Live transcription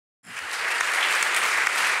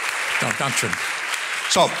Dankeschön.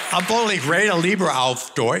 So, obwohl ich rede lieber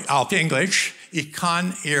auf Englisch, ich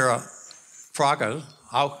kann Ihre Frage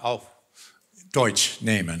auch auf Deutsch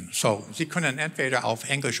nehmen. So, Sie können entweder auf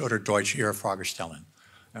Englisch oder Deutsch Ihre Frage stellen.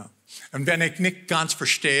 Ja. Und wenn ich nicht ganz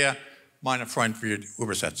verstehe, mein Freund wird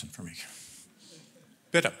übersetzen für mich.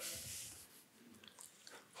 Bitte.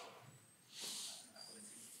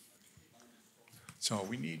 So,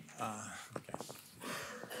 we need, okay.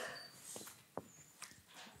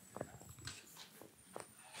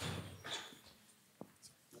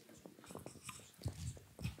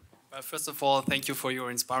 Well, first of all, thank you for your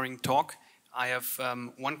inspiring talk. I have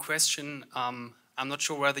one question. I'm not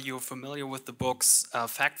sure whether you're familiar with the books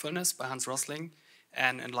Factfulness by Hans Rosling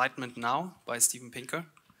and Enlightenment Now by Steven Pinker.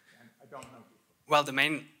 I don't know. Well, the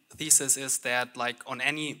main thesis is that, like, on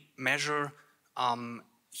any measure,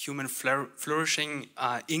 human flourishing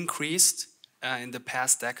increased in the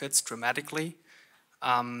past decades dramatically,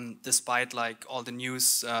 despite like all the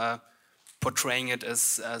news portraying it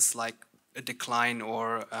as like a decline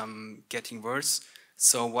or getting worse.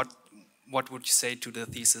 So what would you say to the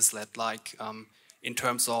thesis that, like, in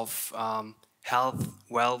terms of health,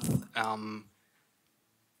 wealth,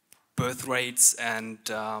 birth rates, and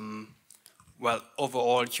well,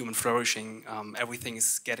 overall human flourishing, everything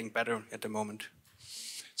is getting better at the moment?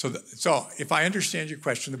 So if I understand your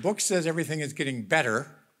question, the book says everything is getting better,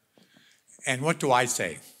 and what do I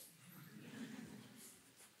say?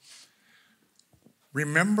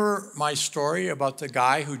 Remember my story about the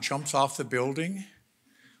guy who jumps off the building?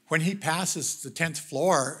 When he passes the 10th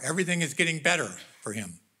floor, everything is getting better for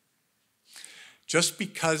him. Just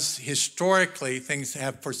because historically things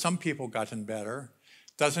have, for some people, gotten better,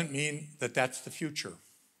 doesn't mean that that's the future.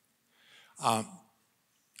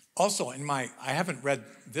 Also, I haven't read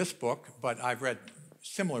this book, but I've read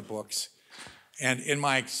similar books. And in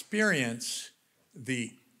my experience,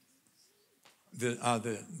 the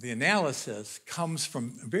analysis comes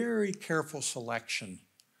from very careful selection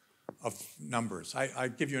of numbers. I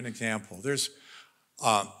give you an example. There's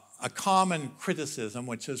a common criticism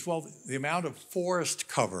which is, well, the amount of forest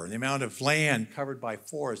cover, the amount of land covered by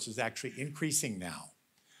forest is actually increasing now.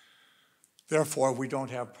 Therefore, we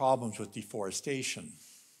don't have problems with deforestation.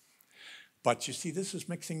 But you see, this is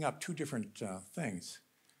mixing up two different things.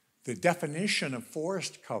 The definition of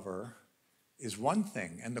forest cover is one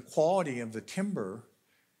thing, and the quality of the timber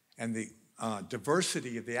and the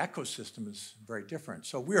diversity of the ecosystem is very different.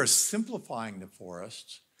 So we are simplifying the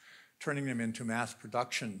forests, turning them into mass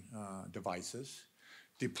production devices,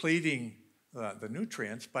 depleting the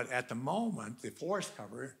nutrients, but at the moment, the forest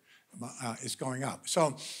cover is going up.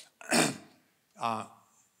 So, I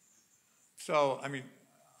mean,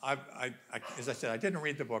 as I said, I didn't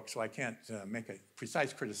read the book, so I can't make a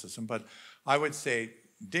precise criticism, but I would say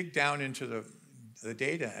dig down into the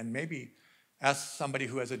data and maybe ask somebody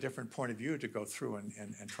who has a different point of view to go through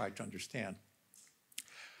and try to understand.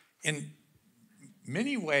 In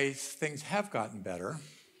many ways, things have gotten better,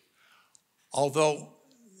 although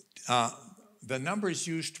the numbers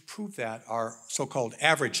used to prove that are so-called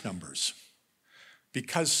average numbers.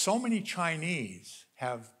 Because so many Chinese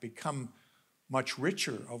have become much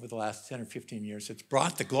richer over the last 10 or 15 years, it's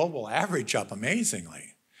brought the global average up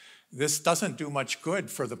amazingly. This doesn't do much good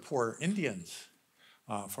for the poor Indians,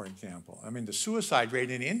 for example. I mean, the suicide rate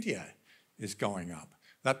in India is going up.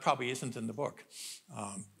 That probably isn't in the book.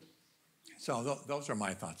 So those are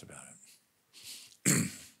my thoughts about it.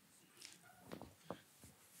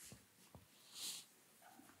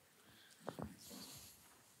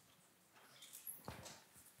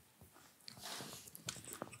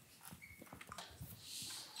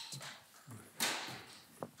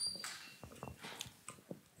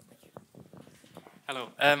 Hello.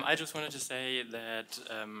 I just wanted to say that,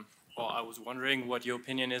 or I was wondering what your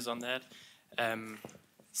opinion is on that.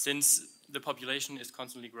 Since the population is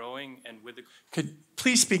constantly growing and with the... Could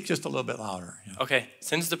please speak just a little bit louder? Yeah. Okay.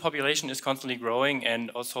 Since the population is constantly growing and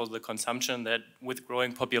also the consumption that with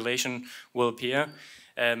growing population will appear,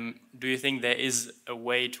 do you think there is a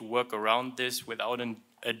way to work around this without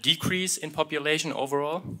a decrease in population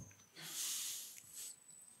overall?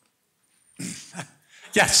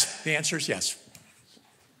 Yes. The answer is yes.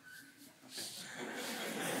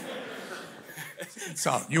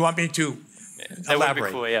 So you want me to that elaborate? Would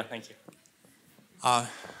be cool, yeah, thank you.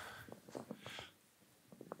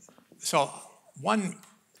 So one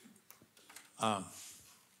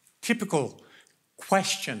typical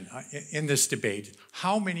question in this debate,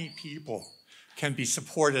 how many people can be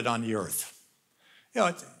supported on the earth? You know,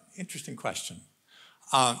 it's an interesting question.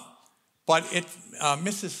 But it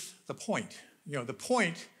misses the point. You know, the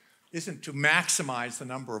point isn't to maximize the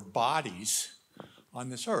number of bodies on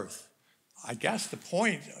this earth. I guess the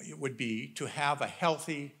point would be to have a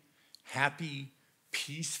healthy, happy,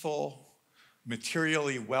 peaceful,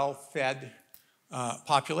 materially well-fed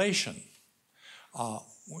population,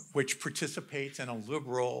 which participates in a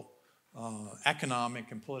liberal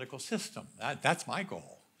economic and political system. That's my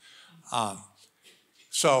goal.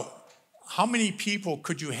 So how many people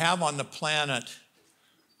could you have on the planet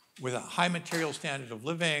with a high material standard of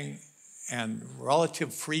living and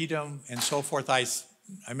relative freedom and so forth? I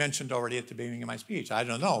mentioned already at the beginning of my speech, I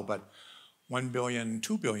don't know, but 1 billion,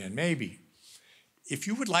 2 billion, maybe. If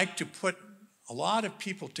you would like to put a lot of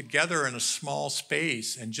people together in a small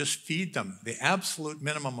space and just feed them the absolute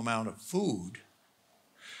minimum amount of food,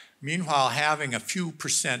 meanwhile having a few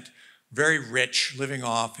percent very rich living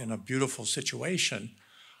off in a beautiful situation,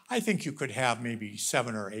 I think you could have maybe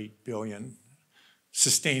 7 or 8 billion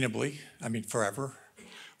sustainably, I mean forever.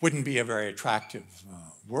 Wouldn't be a very attractive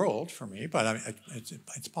world for me, but I mean,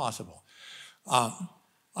 it's possible.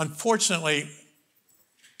 Unfortunately,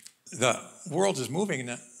 the world is moving in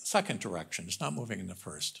the second direction. It's not moving in the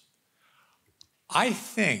first. I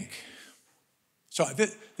think, so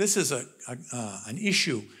this is an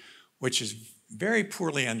issue which is very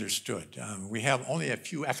poorly understood. We have only a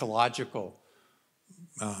few ecological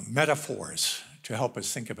metaphors to help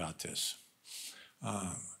us think about this.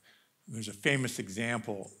 There's a famous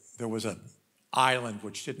example. There was an island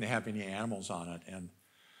which didn't have any animals on it, and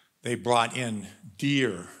they brought in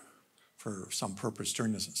deer for some purpose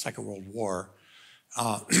during the Second World War,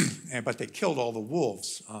 but they killed all the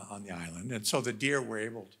wolves on the island, and so the deer were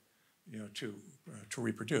able, to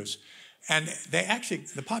reproduce. And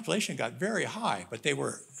the population got very high, but they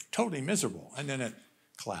were totally miserable, and then it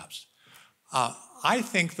collapsed. I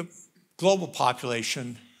think the global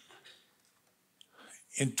population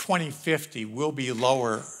in 2050 will be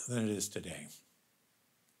lower than it is today.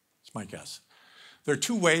 It's my guess. There are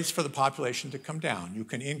two ways for the population to come down. You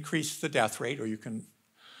can increase the death rate, or you can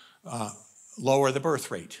lower the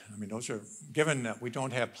birth rate. I mean, those are, given that we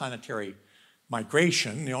don't have planetary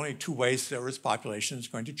migration, the only two ways the Earth's population is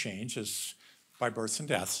going to change is by births and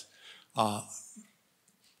deaths.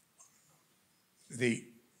 The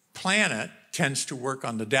planet tends to work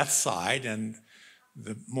on the death side, and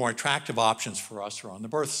the more attractive options for us are on the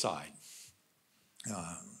birth side.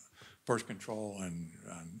 Birth control and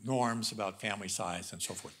norms about family size and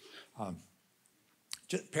so forth.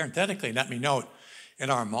 Just parenthetically, let me note, in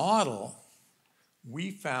our model,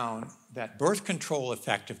 we found that birth control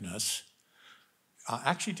effectiveness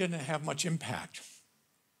actually didn't have much impact.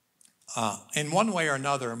 In one way or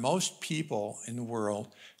another, most people in the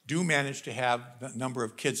world do manage to have the number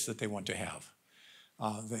of kids that they want to have.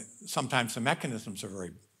 Sometimes the mechanisms are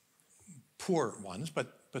very poor ones,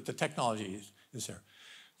 but the technology is there.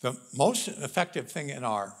 The most effective thing in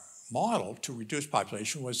our model to reduce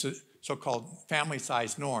population was the so-called family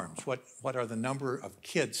size norms. What are the number of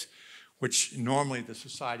kids which normally the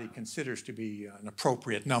society considers to be an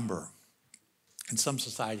appropriate number? In some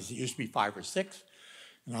societies, it used to be 5 or 6.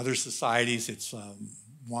 In other societies, it's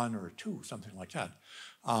 1 or 2, something like that.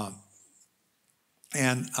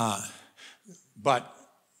 But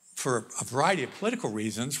for a variety of political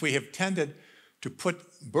reasons, we have tended to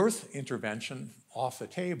put birth intervention off the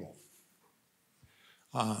table.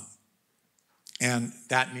 And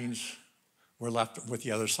that means we're left with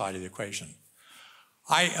the other side of the equation.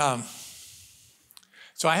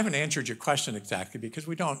 So I haven't answered your question exactly because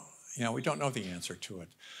we don't know the answer to it.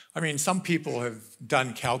 I mean, some people have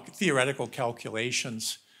done theoretical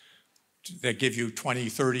calculations that give you 20,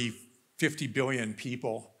 30, 50 billion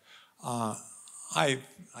people. I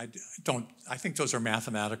think those are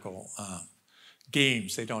mathematical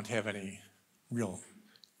games. They don't have any real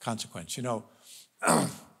consequence.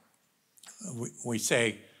 We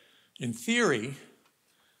say in theory,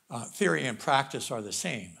 theory and practice are the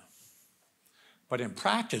same. But in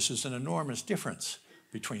practice, there's an enormous difference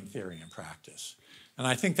between theory and practice. And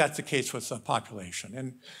I think that's the case with the population.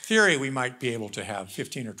 In theory, we might be able to have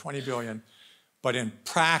 15 or 20 billion. But in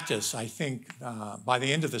practice, I think by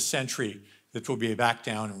the end of the century, it will be back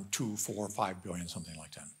down in 2, 4, 5 billion, something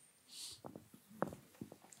like that.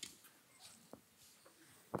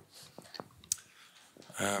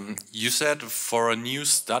 You said for a new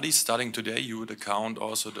study starting today, you would account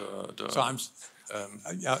also the So I'm,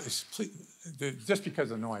 just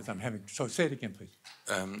because of the noise I'm having, so say it again, please.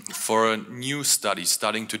 For a new study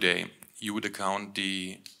starting today, you would account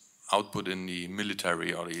the output in the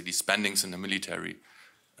military or the spendings in the military.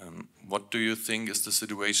 What do you think is the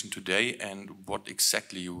situation today and what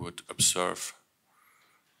exactly you would observe?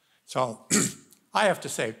 So I have to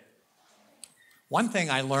say, one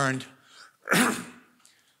thing I learned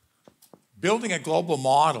building a global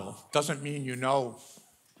model doesn't mean you know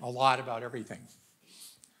a lot about everything.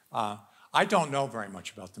 I don't know very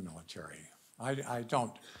much about the military. I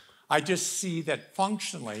don't. I just see that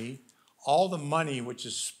functionally, all the money which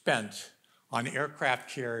is spent on aircraft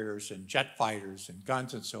carriers and jet fighters and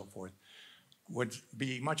guns and so forth would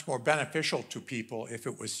be much more beneficial to people if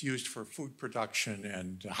it was used for food production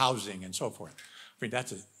and housing and so forth. I mean,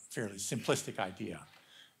 that's a fairly simplistic idea.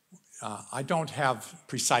 I don't have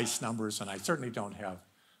precise numbers, and I certainly don't have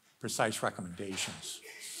precise recommendations.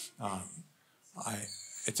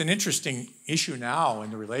 It's an interesting issue now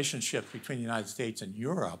in the relationship between the United States and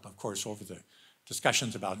Europe, of course, over the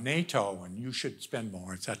discussions about NATO and you should spend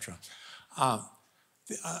more, et cetera.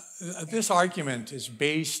 This argument is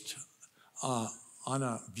based on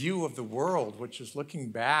a view of the world which is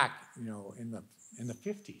looking back, in the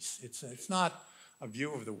 50s. It's not a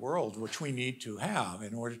view of the world which we need to have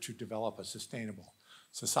in order to develop a sustainable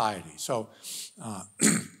society. So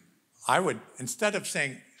I would, instead of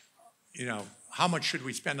saying, how much should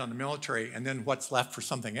we spend on the military and then what's left for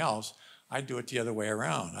something else, I'd do it the other way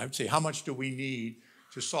around. I would say, how much do we need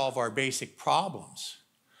to solve our basic problems?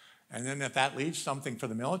 And then if that leaves something for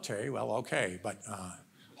the military, well, okay, but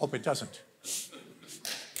hope it doesn't.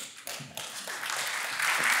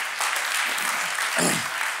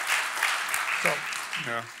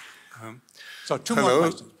 So two more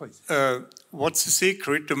questions, please. What's the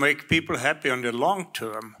secret to make people happy on the long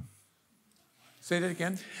term? Say that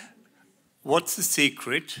again. What's the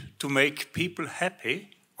secret to make people happy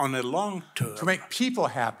on a long term? To make people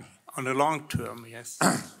happy. On a long term, yes.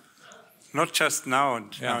 Not just now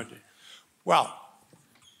and nowadays. Well,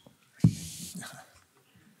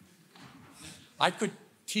 I could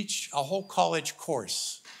teach a whole college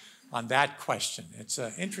course on that question. It's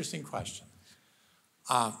an interesting question.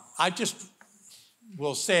 I just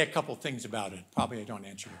will say a couple things about it. Probably I don't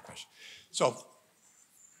answer your question. So,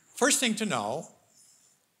 first thing to know,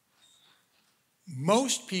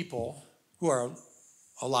 most people who are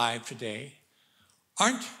alive today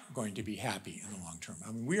aren't going to be happy in the long term.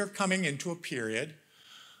 I mean, we are coming into a period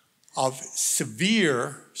of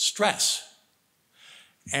severe stress,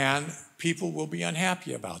 and people will be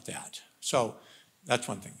unhappy about that. So that's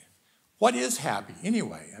one thing. What is happy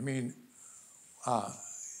anyway? I mean,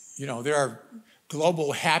 there are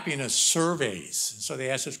global happiness surveys. So they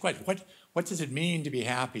ask this question, what does it mean to be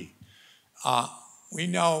happy? We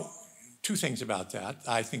know two things about that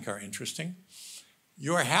I think are interesting.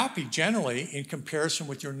 You're happy generally in comparison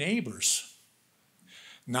with your neighbors,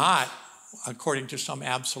 not according to some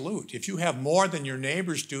absolute. If you have more than your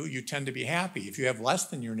neighbors do, you tend to be happy. If you have less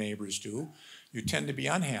than your neighbors do, you tend to be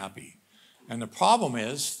unhappy. And the problem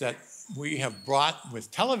is that we have brought,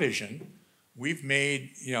 with television, we've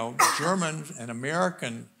made, German and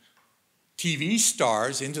American TV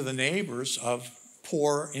stars into the neighbors of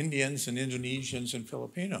poor Indians and Indonesians and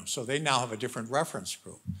Filipinos. So they now have a different reference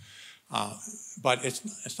group. But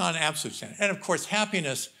it's not an absolute standard. And of course,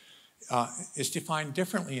 happiness is defined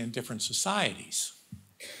differently in different societies.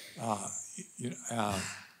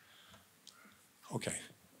 Okay,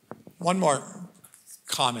 one more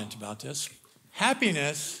comment about this.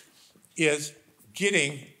 Happiness is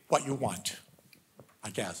getting what you want, I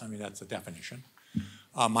guess. I mean, that's the definition,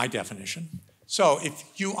 my definition. So if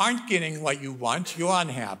you aren't getting what you want, you're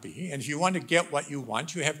unhappy. And if you want to get what you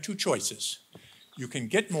want, you have two choices. You can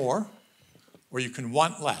get more, or you can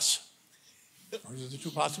want less. Those are the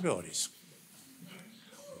two possibilities.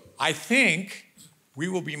 I think we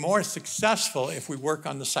will be more successful if we work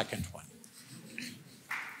on the second one.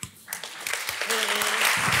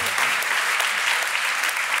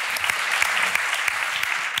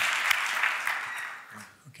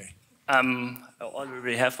 Okay. I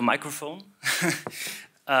already have a microphone.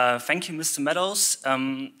 Thank you, Mr. Meadows.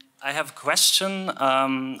 I have a question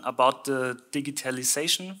about the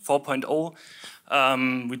digitalization 4.0.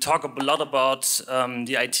 We talk a lot about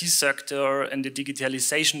the IT sector and the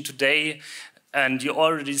digitalization today, and you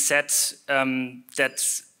already said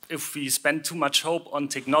that if we spend too much hope on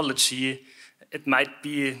technology, it might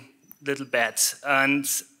be a little bad. And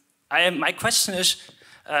my question is,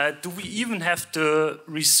 do we even have the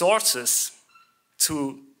resources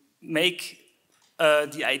to make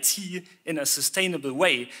the IT in a sustainable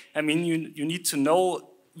way? I mean, you need to know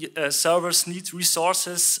servers need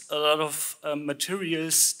resources, a lot of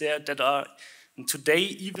materials that are today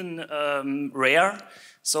even rare.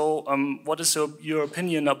 So what is your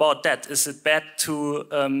opinion about that? Is it bad to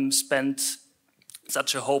spend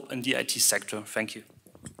such a hope in the IT sector? Thank you.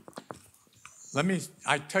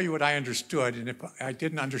 I tell you what I understood, and if I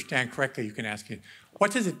didn't understand correctly, you can ask me.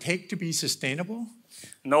 What does it take to be sustainable?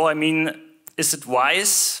 No, I mean, is it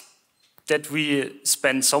wise that we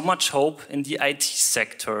spend so much hope in the IT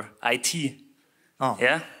sector, IT. Oh.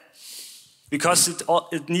 Yeah? Because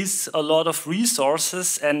it needs a lot of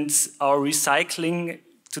resources, and our recycling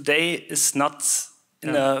today is not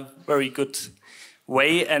in a very good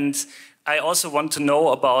way. And I also want to know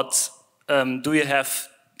about, do you have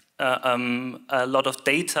a lot of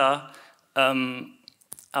data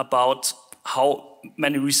about how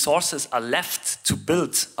many resources are left to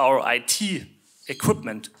build our IT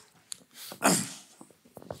equipment?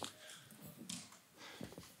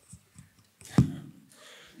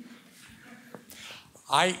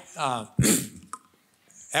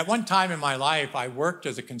 At one time in my life, I worked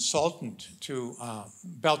as a consultant to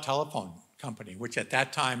Bell Telephone Company, which at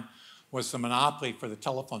that time was the monopoly for the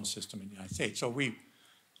telephone system in the United States. So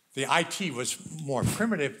the IT was more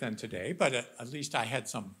primitive than today, but at least I had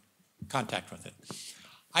some contact with it.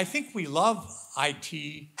 I think we love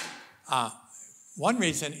IT. One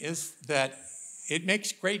reason is that it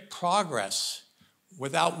makes great progress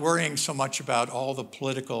without worrying so much about all the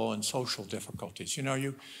political and social difficulties. You know,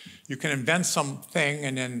 you can invent something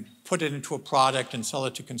and then put it into a product and sell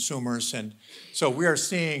it to consumers. And so we are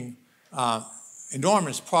seeing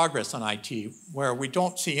enormous progress on IT, where we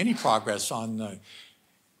don't see any progress on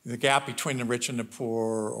the gap between the rich and the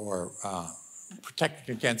poor, or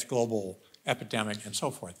protecting against global epidemic and so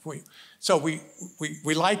forth.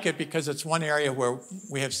 We like it because it's one area where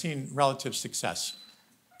we have seen relative success.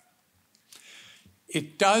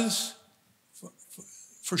 It does,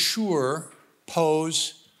 for sure,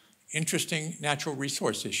 pose interesting natural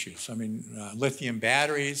resource issues. I mean, lithium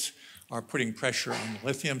batteries are putting pressure on the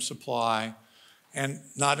lithium supply, and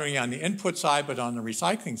not only on the input side, but on the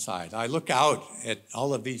recycling side. I look out at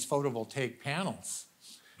all of these photovoltaic panels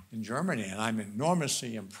in Germany, and I'm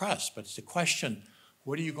enormously impressed. But it's the question,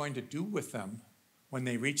 what are you going to do with them when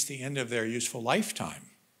they reach the end of their useful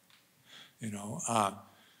lifetime? You know,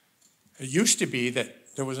 it used to be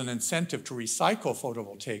that there was an incentive to recycle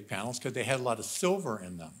photovoltaic panels because they had a lot of silver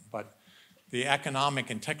in them. But the economic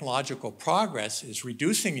and technological progress is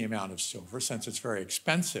reducing the amount of silver, since it's very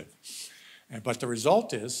expensive. But the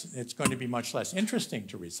result is it's going to be much less interesting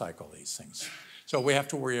to recycle these things. So we have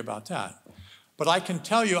to worry about that. But I can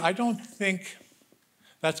tell you, I don't think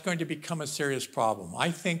that's going to become a serious problem.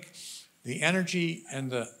 I think the energy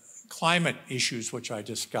and the climate issues, which I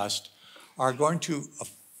discussed, are going to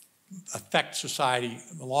affect society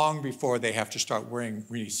long before they have to start worrying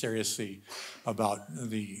really seriously about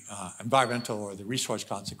the environmental or the resource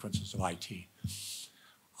consequences of IT.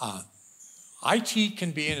 IT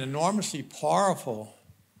can be an enormously powerful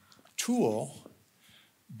tool,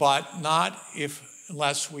 but not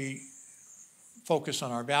unless we focus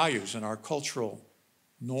on our values and our cultural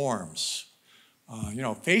norms. You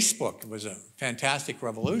know, Facebook was a fantastic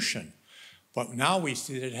revolution, but now we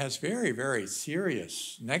see that it has very, very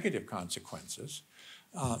serious negative consequences,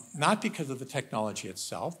 not because of the technology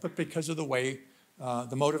itself, but because of the way,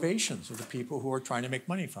 the motivations of the people who are trying to make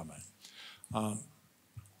money from it.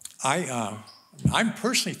 I'm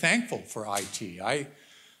personally thankful for IT.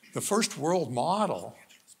 The first world model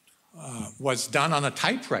was done on a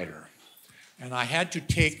typewriter, and I had to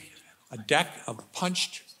take a deck of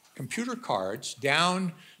punched computer cards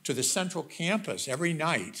down to the central campus every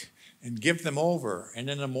night and give them over. And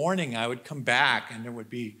in the morning, I would come back, and there would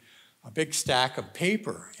be a big stack of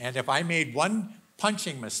paper. And if I made one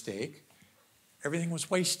punching mistake, everything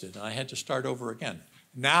was wasted, and I had to start over again.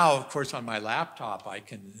 Now, of course, on my laptop, I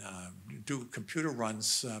can do computer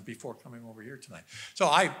runs before coming over here tonight.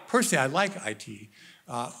 So personally, I like IT,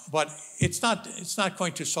 but it's not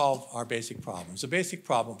going to solve our basic problems. The basic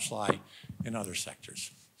problems lie in other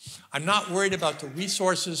sectors. I'm not worried about the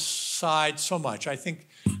resources side so much. I think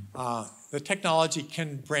the technology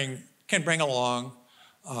can bring along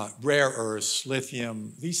rare earths,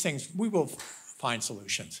 lithium, these things. We will find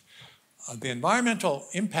solutions. The environmental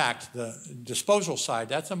impact, the disposal side,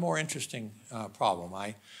 that's a more interesting problem.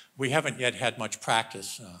 We haven't yet had much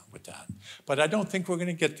practice with that. But I don't think we're going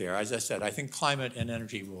to get there. As I said, I think climate and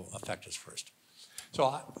energy will affect us first.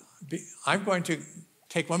 So I'm going to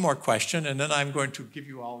take one more question, and then I'm going to give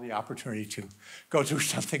you all the opportunity to go through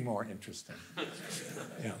something more interesting.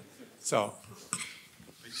 Yeah. So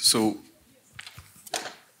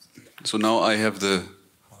now I have the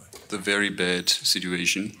very bad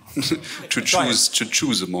situation to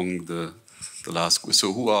choose among the last.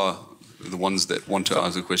 So who are the ones that want to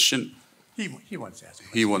ask a question? He wants to ask a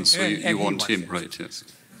question. He wants. So you want him, right? Yes.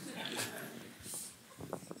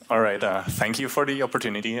 All right. Thank you for the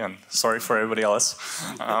opportunity, and sorry for everybody else.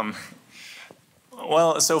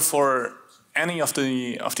 Well, so for any of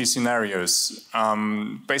these scenarios,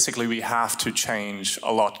 basically we have to change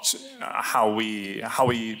a lot how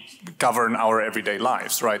we govern our everyday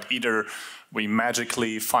lives, right? Either we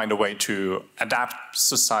magically find a way to adapt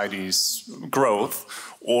society's growth,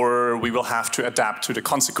 or we will have to adapt to the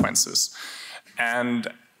consequences. And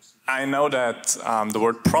I know that the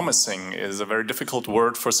word promising is a very difficult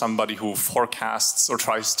word for somebody who forecasts or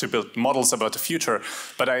tries to build models about the future,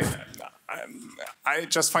 but I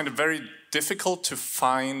just find it very difficult to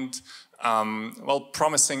find, well,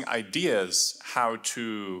 promising ideas how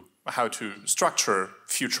to structure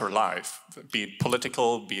future life, be it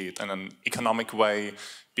political, be it in an economic way,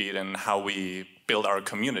 be it in how we build our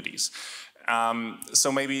communities.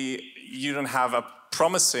 So maybe you don't have a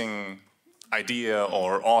promising idea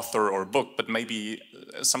or author or book, but maybe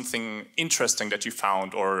something interesting that you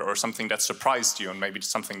found, or something that surprised you, and maybe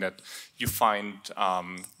something that you find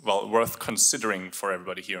well, worth considering for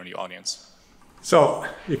everybody here in the audience. So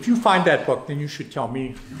if you find that book, then you should tell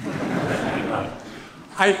me.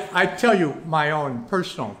 I tell you my own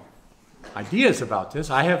personal ideas about this.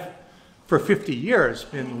 I have, for 50 years,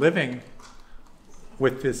 been living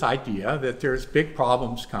with this idea that there's big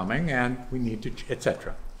problems coming and we need to,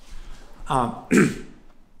 etc.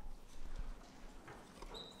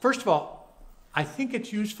 First of all, I think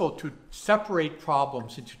it's useful to separate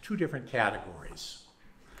problems into two different categories.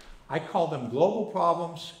 I call them global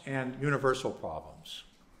problems and universal problems.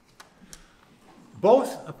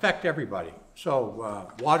 Both affect everybody. So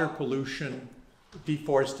water pollution,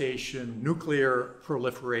 deforestation, nuclear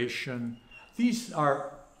proliferation, these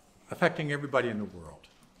are affecting everybody in the world.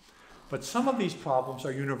 But some of these problems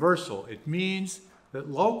are universal. It means that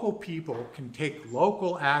local people can take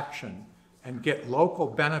local action and get local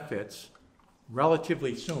benefits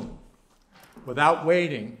relatively soon without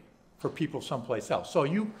waiting for people someplace else. So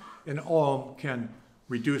you in Ulm can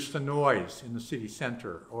reduce the noise in the city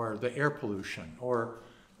center, or the air pollution, or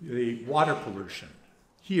the water pollution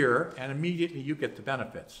here, and immediately you get the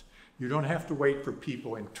benefits. You don't have to wait for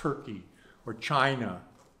people in Turkey or China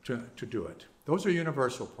to do it. Those are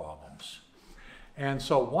universal problems. And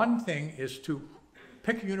so one thing is to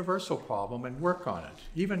pick a universal problem and work on it,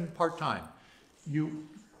 even part-time. You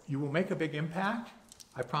will make a big impact,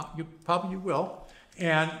 you probably will,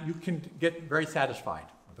 and you can get very satisfied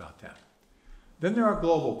about that. Then there are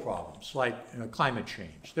global problems, like climate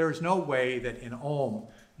change. There is no way that in Ulm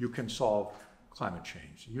you can solve climate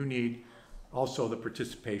change. You need also the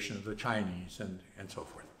participation of the Chinese and so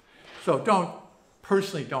forth. So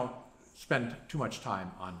personally don't spend too much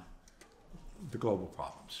time on the global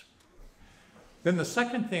problems. Then the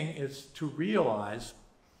second thing is to realize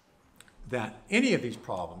that any of these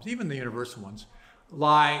problems, even the universal ones,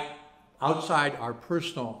 lie outside our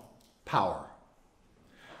personal power.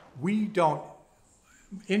 We don't,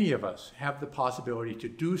 any of us, have the possibility to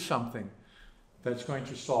do something that's going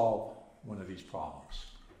to solve one of these problems.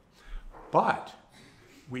 But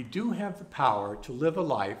we do have the power to live a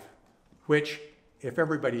life which, if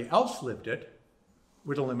everybody else lived it,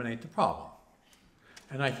 would eliminate the problem.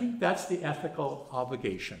 And I think that's the ethical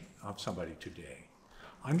obligation of somebody today.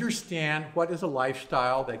 Understand what is a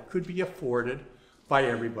lifestyle that could be afforded by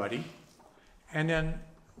everybody, and then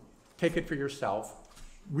take it for yourself,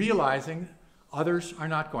 realizing others are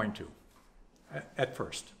not going to at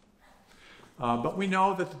first. But we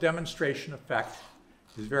know that the demonstration effect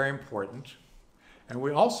is very important. And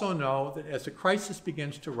we also know that as the crisis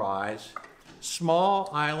begins to rise, small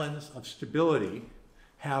islands of stability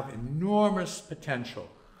have enormous potential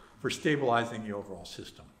for stabilizing the overall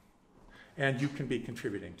system. And you can be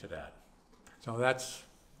contributing to that. So that's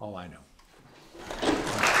all I know.